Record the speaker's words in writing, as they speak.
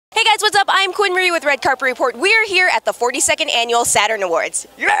up? I'm Quinn Marie with Red Carpet Report. We're here at the 42nd Annual Saturn Awards.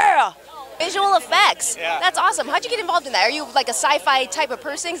 Yeah! Visual effects. Yeah. That's awesome. How'd you get involved in that? Are you like a sci-fi type of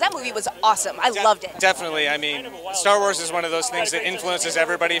person? 'Cause that movie was awesome. I loved it. Definitely. I mean, Star Wars is one of those things that influences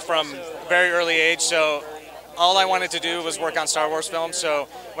everybody from a very early age. So all I wanted to do was work on Star Wars films. So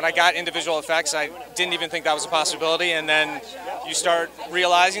when I got into visual effects, I didn't even think that was a possibility. And then you start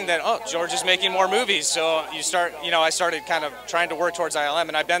realizing that, oh, George is making more movies. So you start, I started kind of trying to work towards ILM.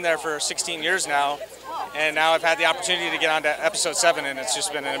 And I've been there for 16 years now. And now I've had the opportunity to get on to episode 7, and it's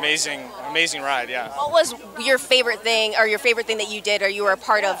just been an amazing ride, yeah. What was your favorite thing, or your favorite thing that you did, or you were a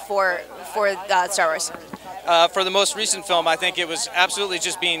part of for Star Wars? For the most recent film, I think it was absolutely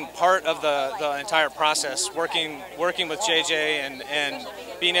just being part of the entire process, working with JJ and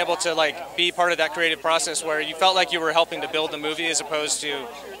being able to be part of that creative process where you felt like you were helping to build the movie as opposed to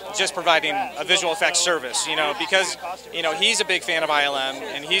just providing a visual effects service, because he's a big fan of ILM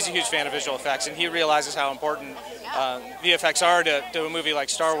and he's a huge fan of visual effects, and he realizes how important VFX are to a movie like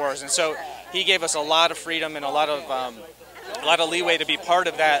Star Wars, and so he gave us a lot of freedom and a lot of leeway to be part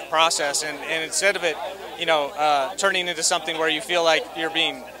of that process, and instead of it turning into something where you feel like you're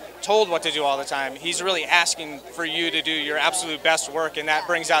being told what to do all the time, he's really asking for you to do your absolute best work, and that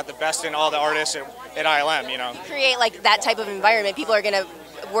brings out the best in all the artists at ILM. Create that type of environment, people are going to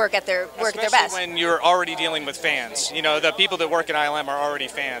work at their best. When you're already dealing with fans, the people that work at ILM are already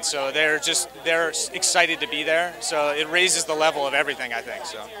fans, so they're excited to be there. So it raises the level of everything, I think.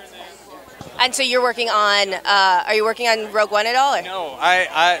 So. And so you're working on, are you working on Rogue One at all? Or? No,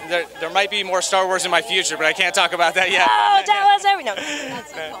 there might be more Star Wars in my future, but I can't talk about that yet. Oh, tell us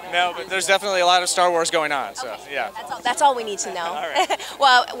everything. No, but there's definitely a lot of Star Wars going on. So yeah. That's all we need to know. All right.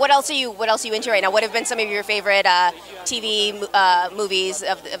 Well, what else are you into right now? What have been some of your favorite TV movies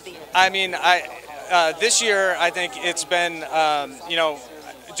of the year? I mean, this year I think it's been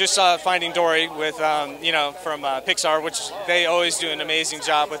just saw Finding Dory with from Pixar, which they always do an amazing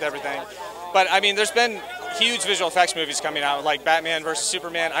job with everything. But I mean, there's been huge visual effects movies coming out, like Batman versus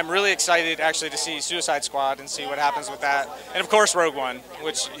Superman. I'm really excited actually to see Suicide Squad and see what happens with that. And of course Rogue One,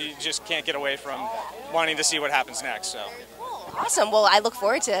 which you just can't get away from wanting to see what happens next. So. Awesome. Well, I look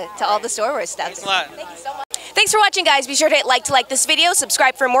forward to all the Star Wars stuff. Thanks a lot. Thank you so much. Thanks for watching, guys. Be sure to hit like this video,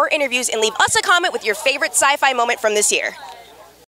 subscribe for more interviews, and leave us a comment with your favorite sci-fi moment from this year.